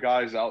of other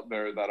guys out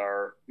there that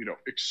are,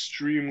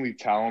 extremely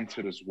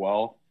talented as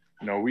well.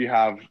 We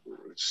have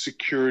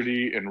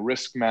security and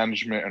risk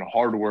management and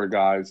hardware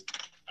guys.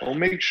 We'll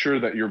make sure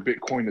that your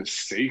Bitcoin is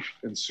safe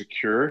and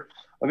secure.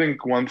 I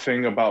think one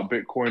thing about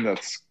Bitcoin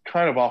that's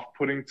kind of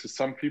off-putting to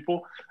some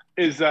people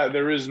is that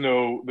there is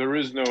no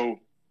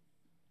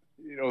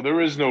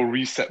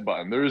reset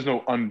button. There is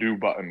no undo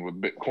button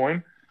with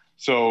Bitcoin.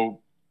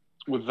 So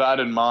with that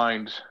in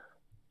mind,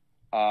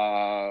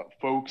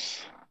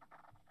 folks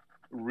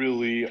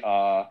really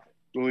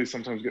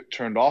sometimes get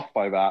turned off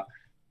by that.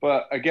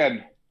 But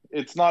again,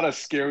 it's not as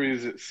scary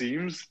as it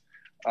seems.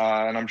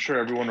 And I'm sure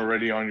everyone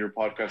already on your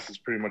podcast is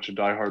pretty much a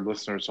diehard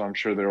listener, so I'm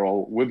sure they're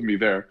all with me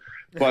there.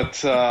 But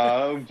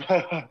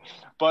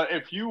but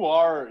if you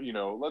are,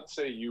 let's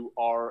say you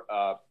are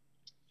a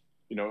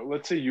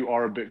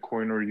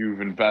Bitcoiner,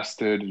 you've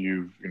invested,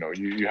 you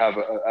have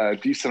a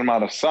decent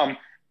amount of sum,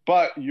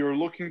 but you're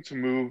looking to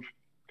move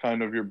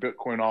kind of your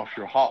Bitcoin off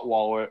your hot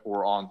wallet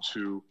or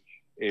onto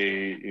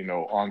a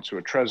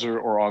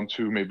Trezor or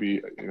onto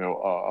maybe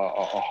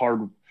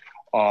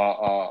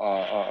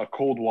a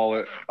cold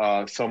wallet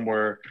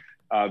somewhere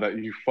that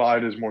you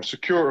find is more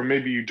secure, or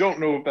maybe you don't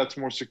know if that's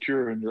more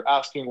secure and you're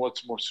asking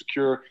what's more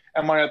secure.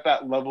 Am I at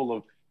that level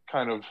of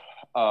kind of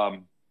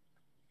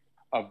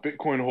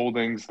Bitcoin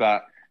holdings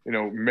that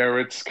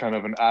merits kind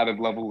of an added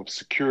level of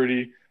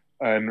security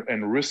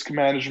and risk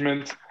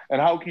management,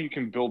 and how you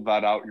can build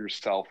that out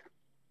yourself?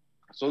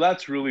 So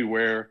that's really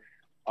where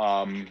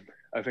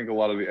I think a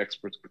lot of the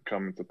experts could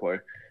come into play,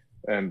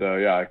 and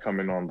I come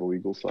in on the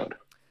legal side.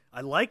 I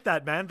like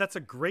that, man. That's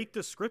a great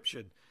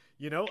description.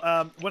 When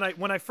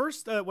I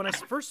first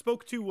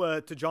spoke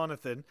to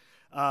Jonathan,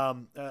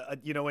 and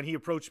he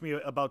approached me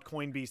about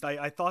CoinBeast,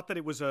 I thought that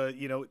it was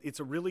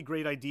it's a really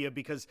great idea,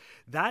 because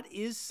that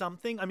is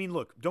something. I mean,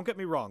 look, don't get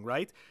me wrong,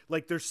 right?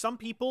 Like, there's some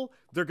people,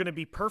 they're going to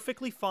be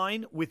perfectly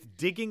fine with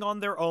digging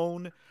on their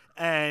own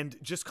and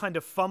just kind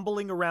of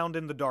fumbling around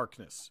in the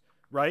darkness,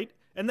 right?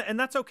 And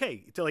that's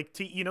okay,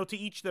 to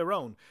each their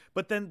own.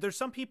 But then there's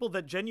some people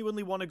that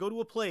genuinely want to go to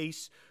a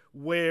place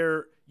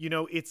where,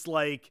 it's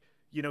like,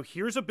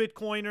 here's a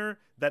Bitcoiner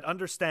that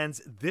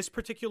understands this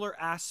particular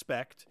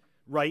aspect,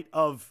 right,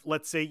 of,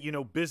 let's say,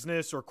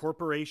 business or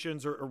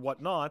corporations or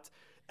whatnot,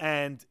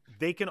 and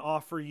they can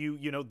offer you,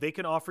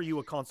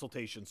 a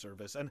consultation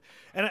service. And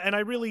I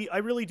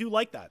really do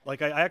like that.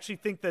 Like, I actually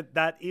think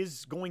that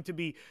is going to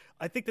be,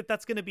 I think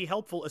that's going to be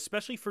helpful,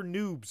 especially for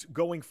noobs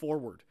going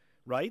forward,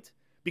 right?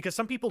 Because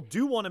some people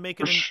do want to make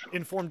an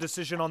informed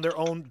decision on their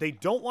own. They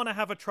don't want to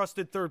have a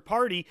trusted third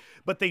party,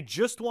 but they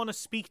just want to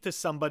speak to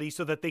somebody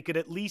so that they could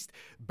at least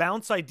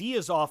bounce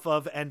ideas off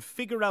of and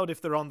figure out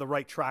if they're on the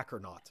right track or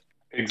not.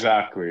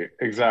 Exactly.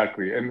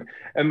 And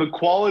the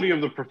quality of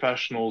the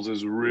professionals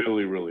is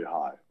really, really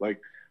high.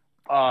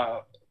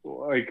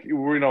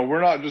 We're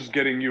not just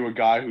getting you a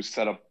guy who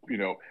set up,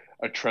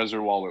 a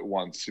Trezor wallet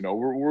once.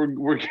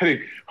 We're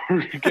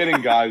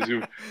getting guys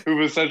who've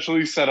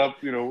essentially set up,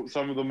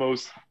 some of the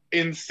most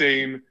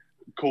insane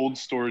cold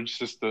storage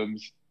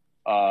systems,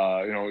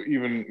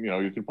 even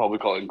you could probably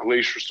call it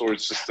glacier storage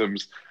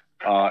systems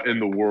in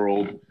the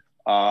world.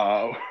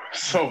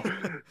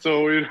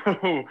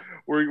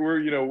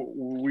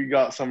 We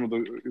got some of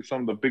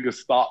the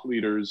biggest thought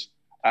leaders,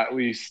 at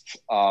least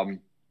that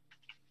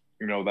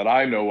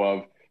I know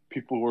of,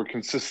 people who are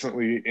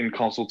consistently in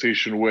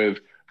consultation with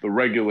the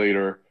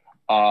regulator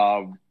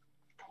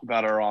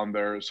that are on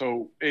there.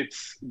 So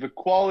the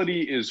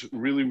quality is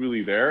really,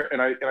 really there. And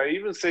I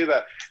even say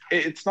that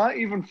it's not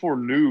even for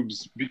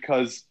noobs,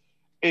 because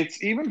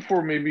it's even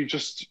for maybe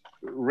just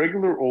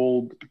regular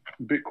old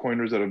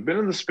Bitcoiners that have been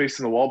in the space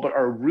in a while, but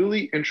are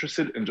really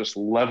interested in just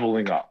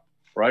leveling up,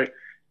 right?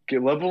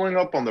 Leveling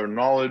up on their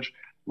knowledge,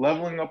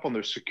 leveling up on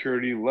their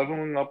security,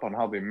 leveling up on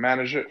how they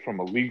manage it from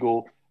a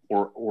legal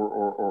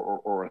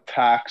or a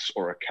tax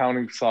or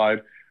accounting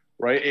side,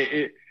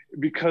 right?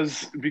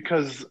 Because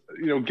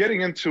getting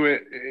into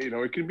it,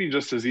 it could be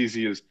just as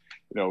easy as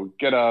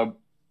get a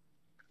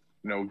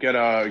get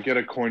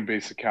a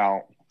Coinbase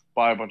account,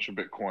 buy a bunch of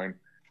Bitcoin.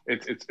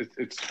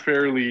 It's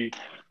fairly,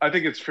 I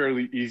think it's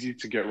fairly easy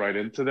to get right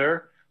into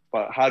there.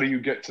 But how do you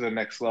get to the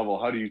next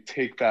level? How do you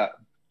take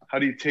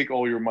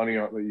all your money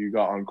that you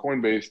got on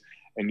Coinbase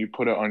and you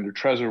put it on your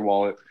Trezor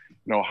wallet?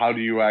 How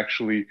do you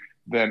actually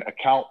then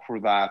account for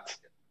that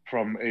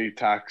from a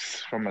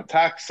tax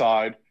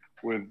side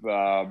with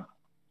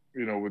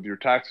with your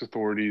tax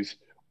authorities,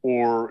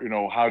 or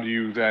how do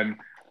you then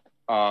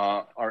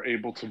are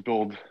able to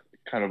build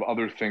kind of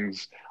other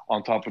things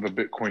on top of the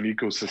Bitcoin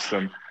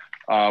ecosystem,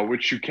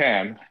 which you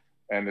can,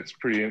 and it's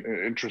pretty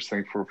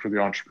interesting for the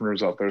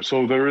entrepreneurs out there.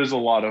 So there is a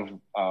lot of,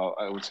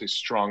 I would say,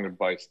 strong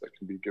advice that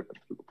can be given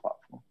through the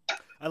platform.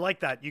 I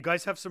like that. You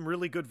guys have some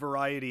really good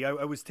variety.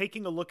 I was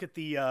taking a look at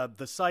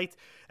the site,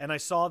 and I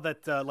saw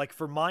that like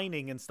for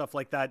mining and stuff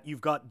like that, you've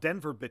got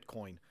Denver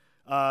Bitcoin.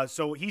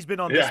 So he's been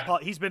on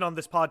he's been on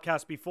this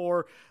podcast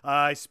before.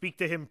 I speak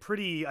to him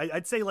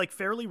I'd say like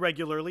fairly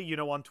regularly,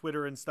 on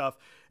Twitter and stuff.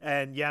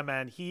 And yeah,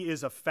 man, he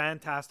is a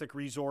fantastic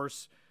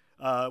resource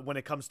when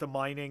it comes to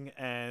mining,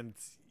 and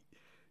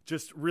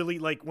just really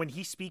like when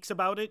he speaks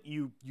about it,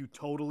 you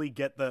totally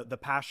get the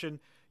passion.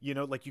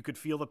 Like you could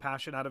feel the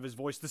passion out of his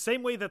voice. The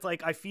same way that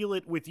like I feel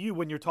it with you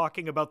when you're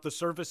talking about the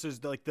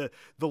services, like the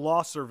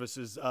law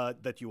services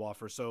that you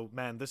offer. So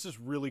man, this is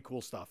really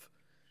cool stuff.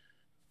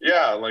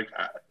 Yeah, like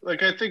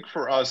I think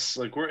for us,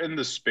 like we're in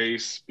the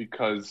space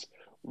because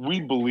we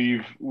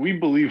believe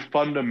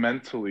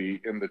fundamentally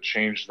in the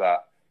change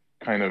that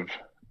kind of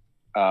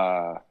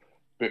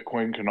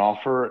Bitcoin can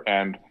offer,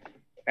 and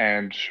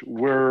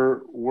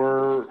we're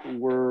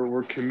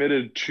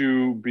committed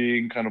to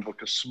being kind of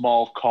like a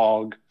small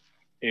cog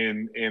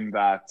in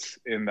that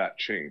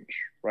change,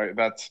 right?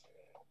 That's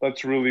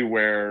really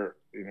where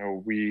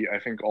I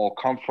think all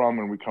come from,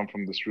 and we come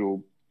from this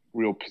real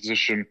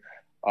position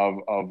of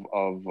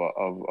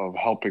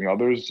helping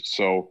others.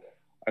 So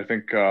I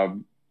think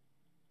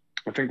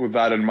with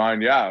that in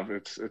mind, yeah,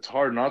 it's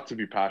hard not to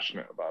be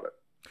passionate about it.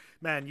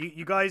 Man,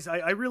 you guys,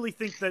 I really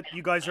think that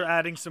you guys are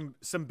adding some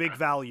big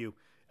value,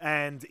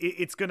 and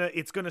it's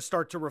gonna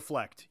start to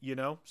reflect,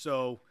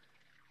 So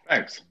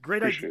thanks.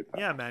 Great idea.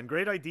 Yeah, man,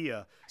 great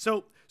idea.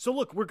 So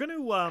look, we're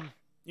gonna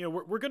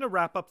we're gonna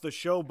wrap up the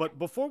show, but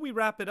before we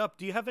wrap it up,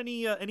 do you have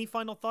any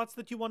final thoughts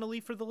that you want to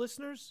leave for the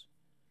listeners?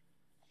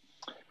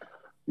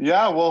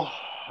 Yeah, well,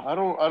 I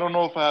don't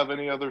know if I have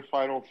any other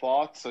final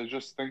thoughts. I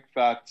just think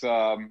that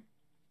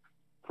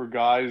for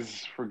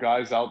guys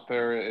out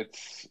there,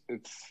 it's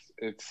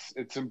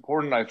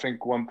important. I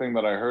think one thing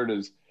that I heard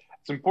is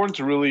it's important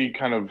to really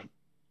kind of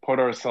put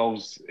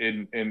ourselves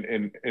in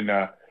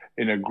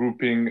a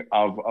grouping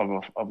of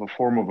a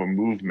form of a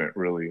movement,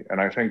 really. And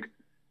I think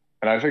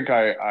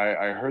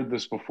I heard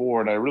this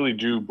before, and I really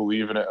do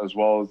believe in it as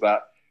well, is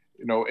that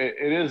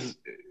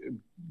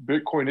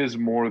Bitcoin is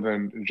more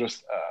than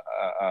just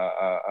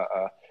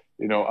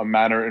a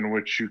manner in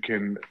which you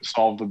can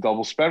solve the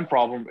double spend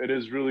problem. It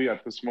is really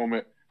at this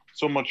moment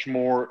so much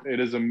more. It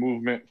is a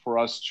movement for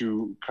us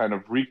to kind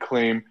of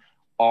reclaim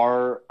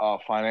our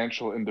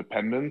financial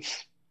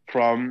independence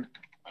from,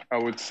 I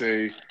would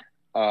say,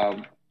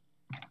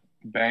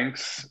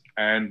 banks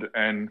and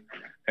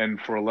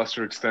for a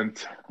lesser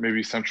extent,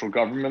 maybe central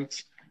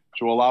governments,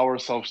 to allow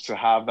ourselves to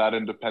have that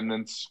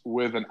independence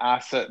with an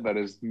asset that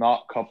is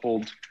not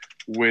coupled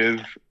with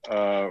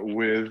a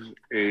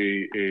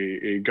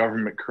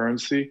government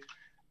currency,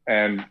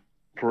 and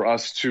for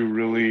us to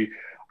really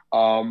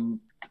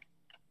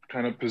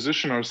kind of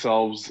position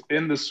ourselves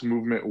in this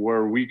movement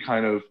where we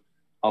kind of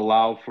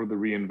allow for the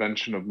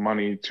reinvention of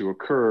money to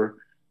occur,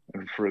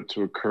 and for it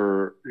to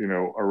occur,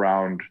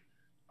 around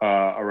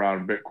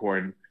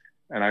Bitcoin.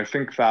 And I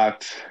think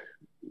that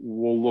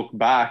we'll look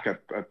back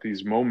at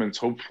these moments,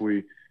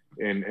 hopefully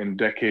in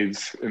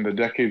the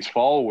decades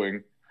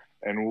following,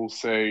 and we'll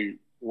say,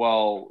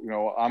 well,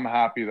 I'm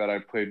happy that I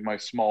played my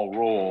small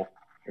role.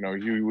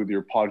 You with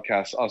your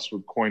podcast, us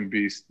with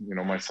Coinbeast,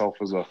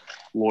 myself as a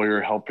lawyer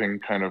helping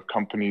kind of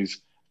companies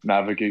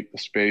navigate the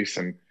space,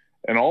 and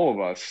all of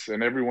us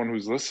and everyone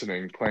who's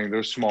listening playing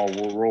their small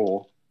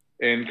role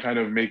in kind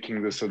of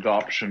making this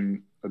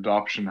adoption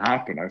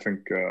happen. I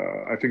think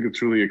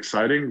it's really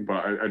exciting,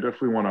 but I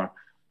definitely want to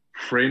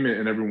frame it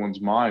in everyone's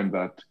mind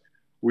that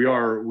we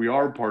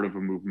are part of a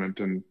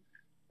movement, and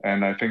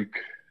I think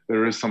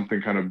there is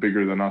something kind of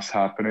bigger than us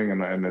happening,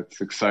 and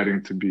it's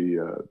exciting to be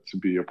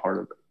a part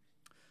of it.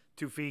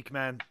 Tawfiq,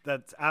 man,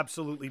 that's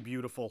absolutely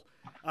beautiful.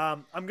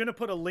 I'm gonna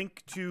put a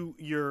link to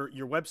your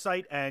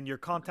website and your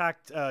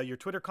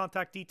Twitter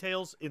contact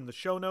details in the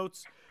show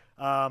notes.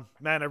 Man,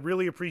 I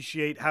really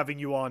appreciate having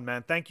you on,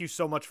 man. Thank you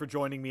so much for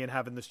joining me and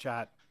having this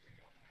chat.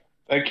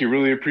 Thank you.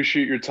 Really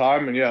appreciate your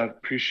time, and yeah,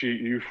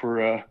 appreciate you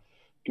for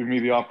giving me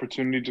the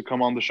opportunity to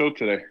come on the show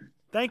today.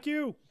 Thank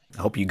you.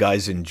 I hope you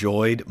guys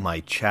enjoyed my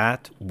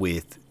chat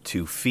with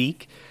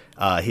Tawfiq.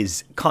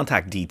 His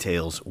contact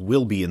details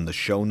will be in the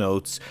show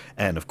notes.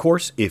 And of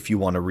course, if you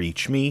want to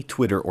reach me,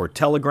 Twitter or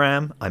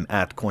Telegram, I'm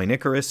at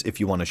CoinIcarus. If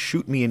you want to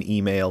shoot me an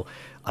email,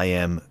 I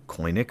am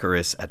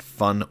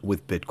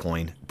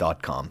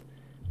CoinIcarus@funwithbitcoin.com.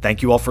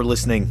 Thank you all for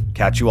listening.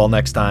 Catch you all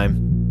next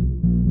time.